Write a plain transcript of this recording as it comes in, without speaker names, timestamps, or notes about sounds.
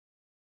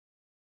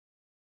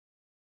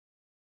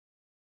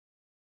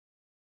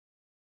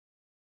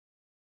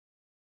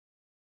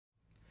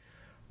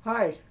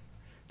Hi,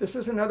 this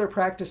is another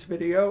practice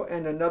video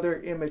and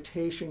another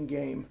imitation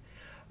game.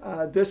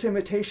 This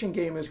imitation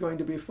game is going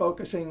to be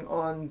focusing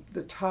on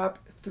the top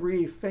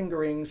 3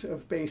 fingerings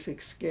of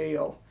basic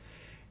scale.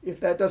 If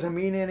that doesn't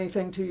mean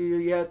anything to you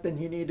yet, then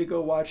you need to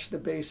go watch the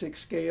basic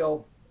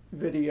scale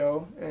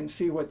video and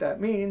see what that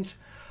means.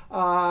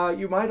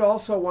 You might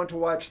also want to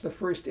watch the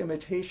first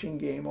imitation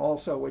game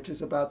also, which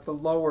is about the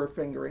lower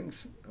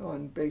fingerings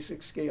on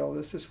basic scale.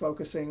 This is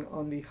focusing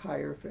on the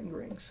higher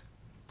fingerings.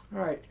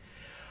 All right.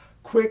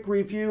 Quick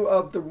review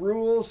of the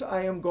rules.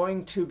 I am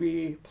going to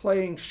be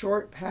playing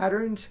short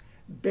patterns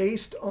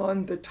based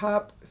on the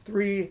top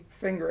 3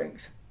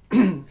 fingerings,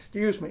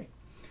 excuse me,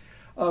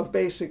 of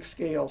basic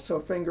scale.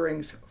 So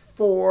fingerings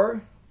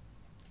 4,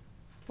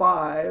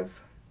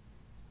 5,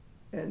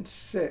 and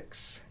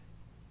 6.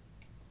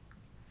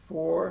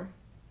 4,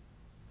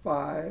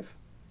 5,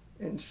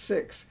 and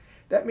 6.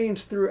 That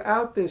means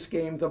throughout this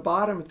game, the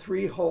bottom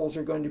 3 holes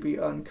are going to be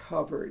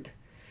uncovered.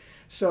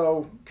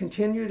 So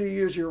continue to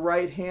use your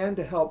right hand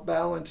to help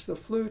balance the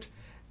flute,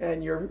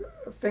 and your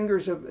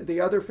fingers of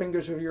the other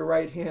fingers of your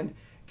right hand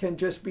can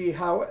just be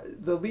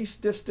the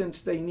least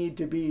distance they need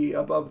to be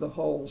above the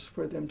holes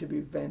for them to be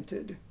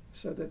vented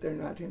so that they're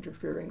not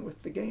interfering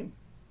with the game.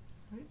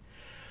 Right?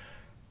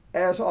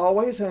 As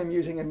always, I'm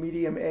using a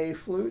medium A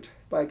flute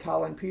by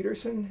Colin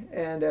Peterson,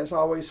 and as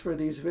always for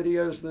these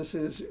videos, this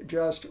is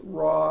just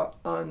raw,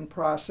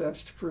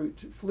 unprocessed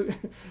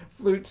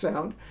flute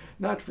sound,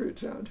 not fruit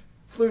sound.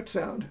 Flute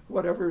sound,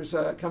 whatever's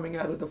coming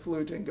out of the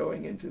flute and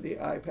going into the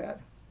iPad.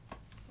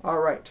 All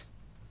right.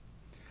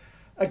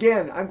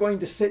 Again, I'm going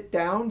to sit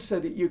down so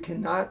that you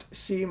cannot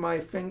see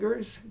my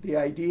fingers. The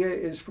idea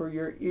is for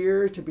your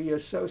ear to be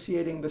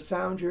associating the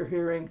sound you're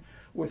hearing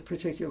with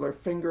particular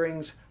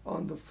fingerings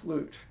on the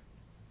flute.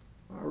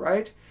 All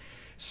right.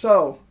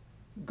 So,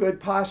 good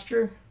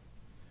posture,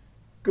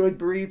 good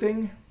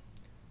breathing,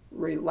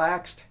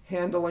 relaxed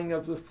handling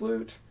of the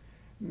flute.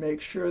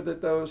 Make sure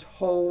that those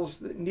holes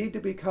that need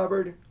to be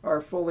covered are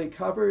fully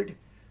covered.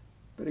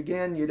 But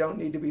again, you don't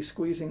need to be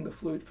squeezing the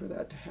flute for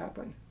that to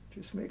happen.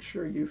 Just make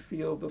sure you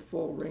feel the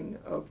full ring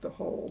of the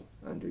hole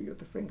under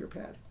the finger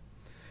pad.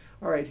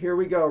 All right, here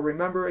we go.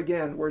 Remember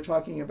again, we're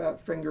talking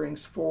about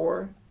fingerings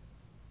 4,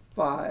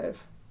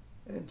 5,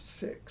 and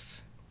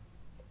 6.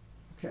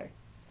 Okay.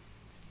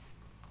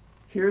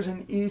 Here's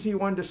an easy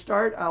one to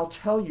start. I'll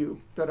tell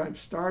you that I'm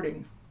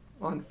starting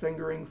on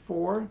fingering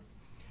 4.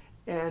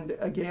 And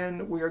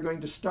again, we are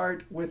going to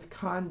start with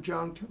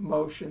conjunct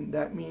motion.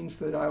 That means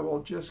that I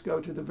will just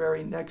go to the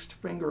very next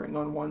fingering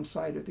on one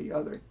side or the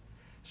other.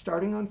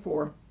 Starting on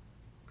 4.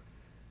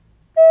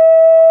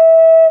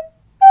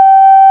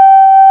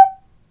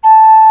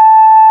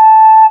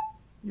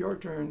 Your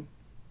turn.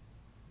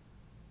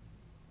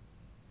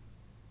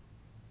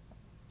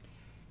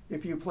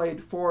 If you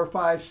played 4,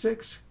 5,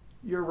 6,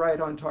 you're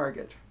right on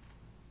target.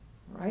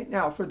 All right,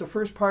 now for the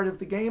first part of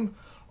the game,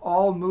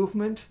 all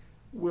movement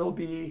will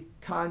be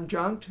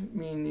conjunct,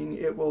 meaning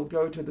it will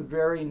go to the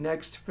very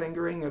next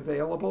fingering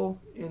available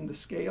in the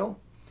scale.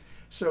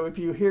 So if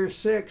you hear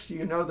 6,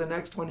 you know the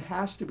next one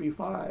has to be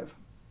 5.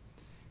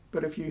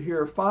 But if you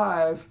hear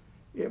 5,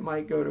 it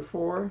might go to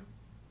 4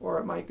 or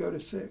it might go to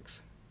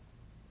 6.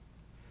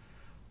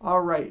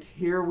 All right,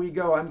 here we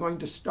go. I'm going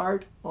to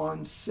start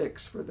on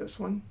 6 for this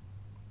one.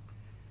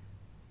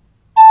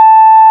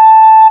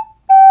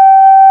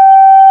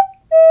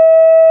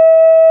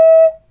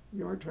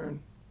 Your turn.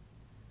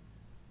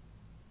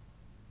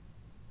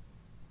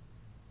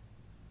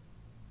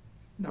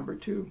 Number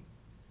 2.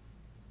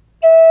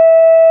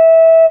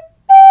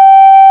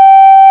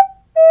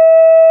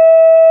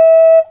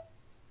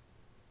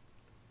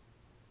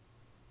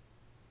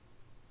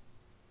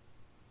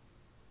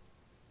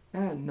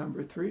 And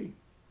number 3.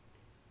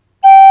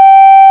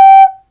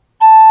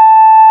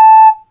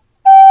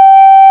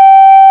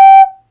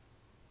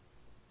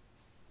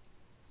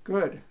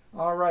 Good.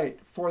 All right.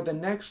 For the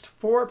next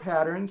 4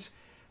 patterns,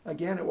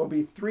 again, it will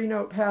be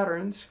 3-note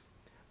patterns,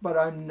 but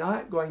I'm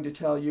not going to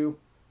tell you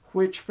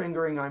which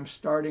fingering I'm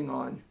starting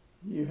on.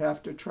 You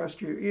have to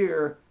trust your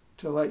ear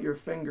to let your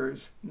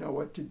fingers know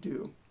what to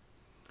do.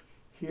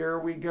 Here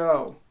we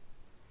go.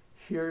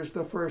 Here's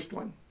the first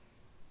one.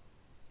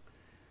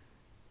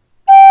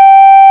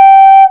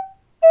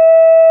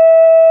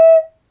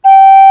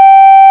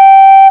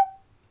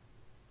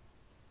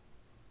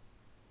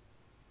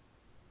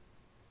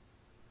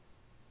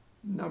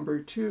 Number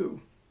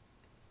 2.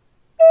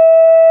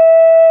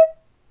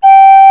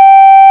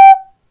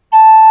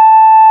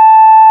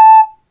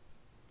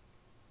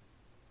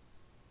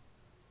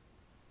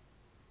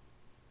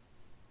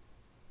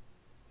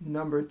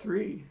 Number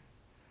 3.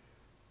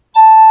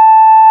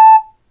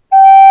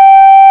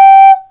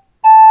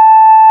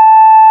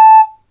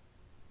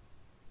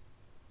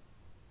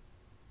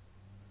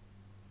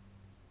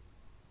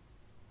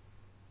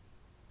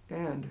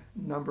 And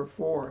number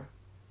 4.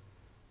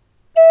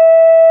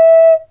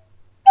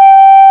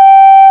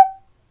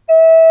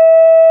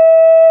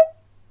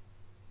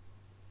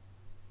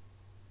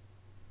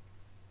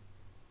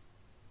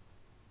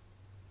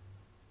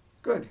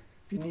 Good.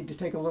 If you need to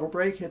take a little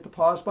break, hit the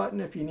pause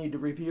button. If you need to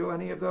review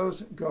any of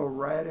those, go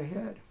right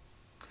ahead.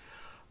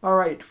 All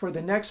right, for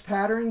the next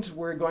patterns,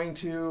 we're going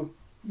to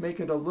make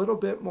it a little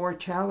bit more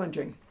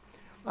challenging.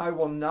 I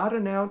will not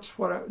announce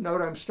what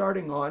note I'm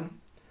starting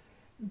on.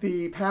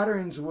 The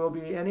patterns will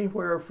be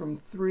anywhere from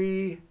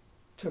 3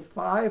 to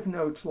 5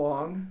 notes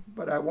long,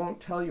 but I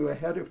won't tell you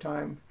ahead of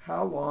time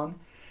how long.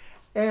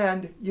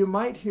 And you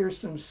might hear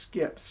some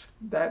skips.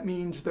 That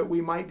means that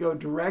we might go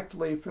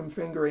directly from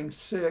fingering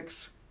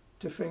 6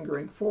 to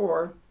fingering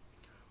 4,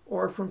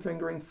 or from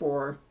fingering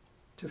 4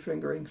 to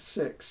fingering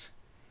 6.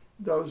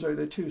 Those are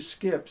the two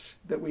skips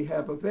that we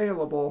have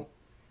available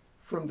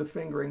from the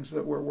fingerings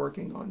that we're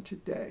working on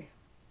today.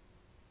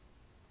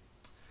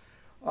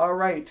 All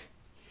right.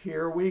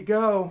 Here we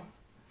go.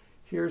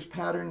 Here's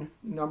pattern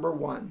number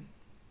 1.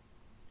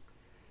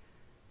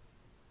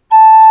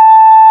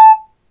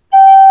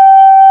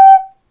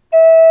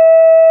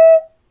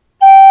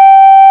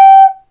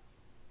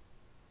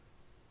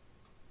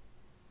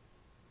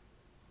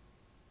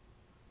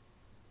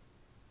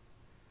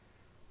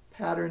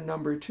 Pattern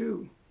number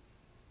 2.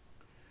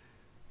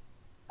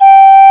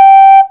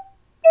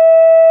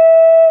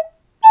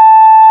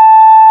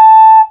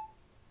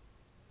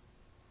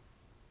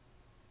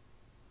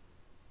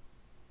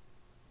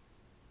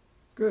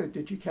 Good.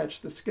 Did you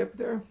catch the skip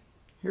there?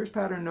 Here's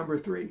pattern number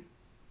 3.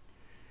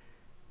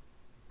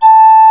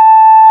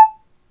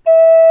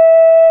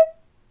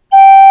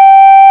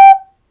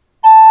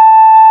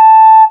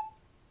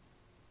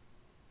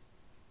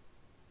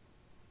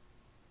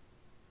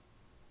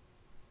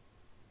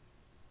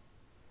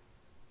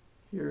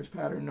 Here's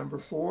pattern number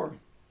 4.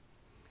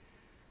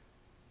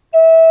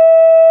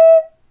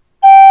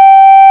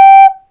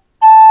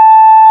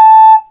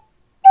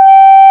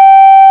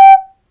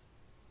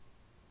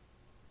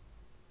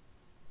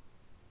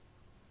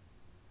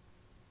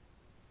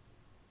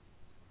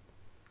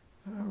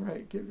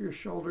 Give your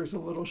shoulders a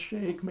little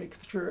shake. Make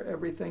sure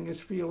everything is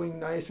feeling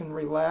nice and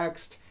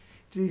relaxed.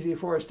 It's easy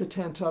for us to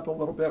tense up a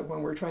little bit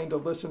when we're trying to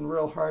listen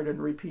real hard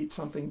and repeat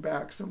something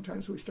back.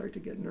 Sometimes we start to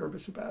get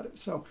nervous about it.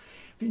 So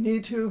if you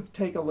need to,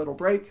 take a little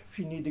break. If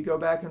you need to go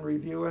back and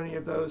review any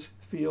of those,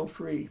 feel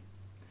free.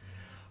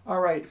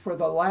 All right, for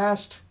the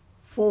last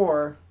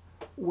 4,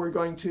 we're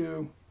going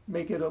to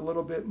make it a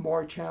little bit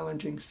more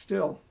challenging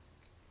still.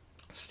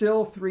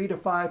 Still 3 to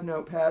 5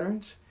 note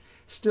patterns.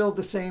 Still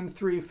the same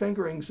 3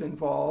 fingerings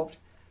involved.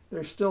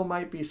 There still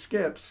might be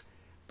skips,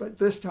 but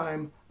this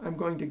time I'm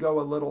going to go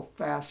a little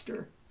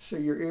faster, so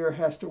your ear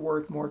has to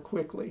work more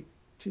quickly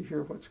to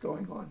hear what's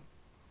going on.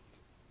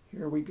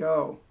 Here we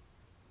go.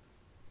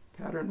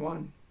 Pattern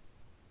 1.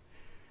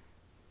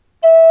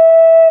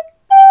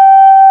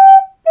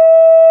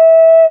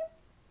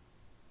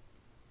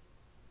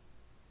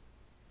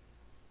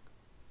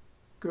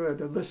 Good.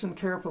 Listen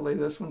carefully.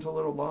 This one's a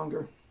little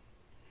longer.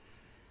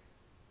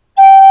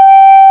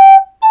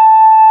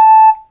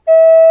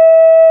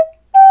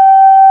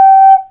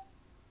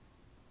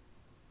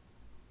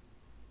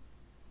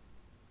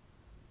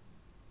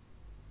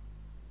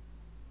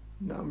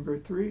 Number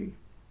 3.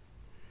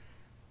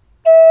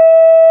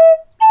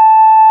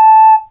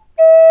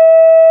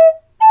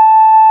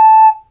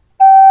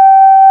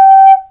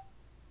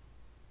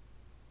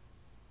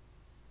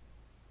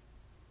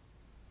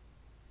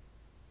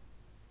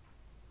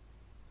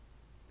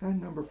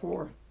 And number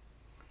 4.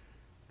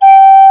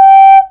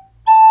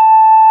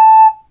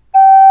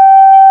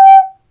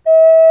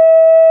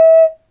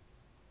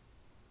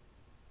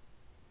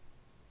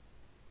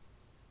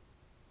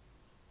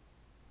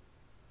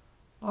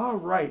 All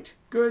right,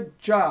 good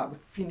job.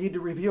 If you need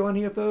to review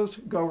any of those,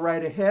 go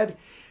right ahead.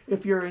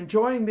 If you're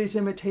enjoying these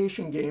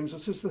imitation games,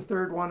 this is the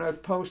 3rd one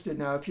I've posted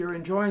now. If you're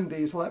enjoying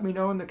these, let me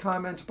know in the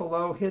comments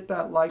below. Hit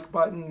that like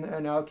button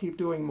and I'll keep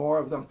doing more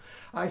of them.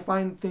 I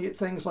find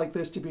things like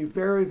this to be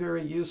very,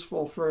 very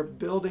useful for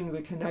building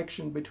the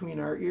connection between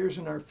our ears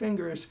and our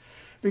fingers,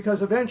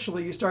 because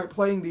eventually you start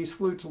playing these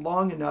flutes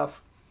long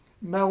enough,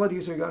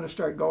 melodies are going to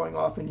start going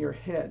off in your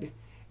head,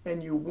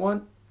 and you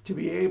want to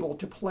be able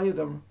to play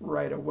them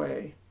right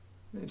away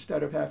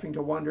instead of having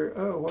to wonder,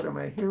 oh, what am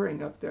I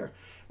hearing up there?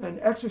 And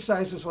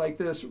exercises like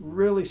this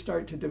really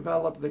start to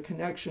develop the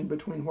connection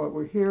between what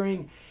we're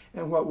hearing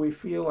and what we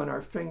feel in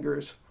our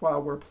fingers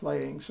while we're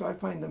playing. So I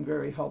find them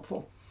very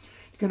helpful.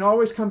 You can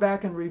always come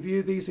back and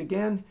review these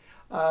again.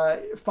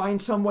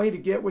 Find some way to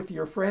get with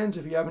your friends.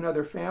 If you have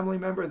another family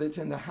member that's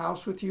in the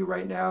house with you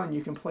right now and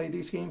you can play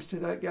these games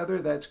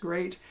together, that's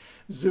great.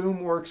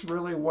 Zoom works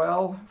really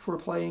well for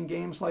playing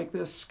games like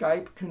this.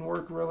 Skype can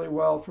work really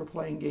well for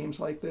playing games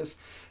like this.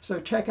 So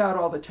check out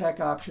all the tech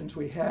options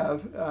we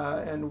have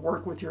and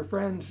work with your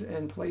friends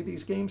and play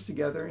these games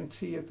together and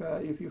see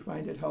if you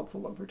find it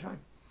helpful over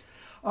time.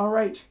 All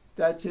right,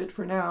 that's it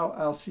for now.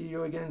 I'll see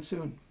you again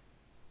soon.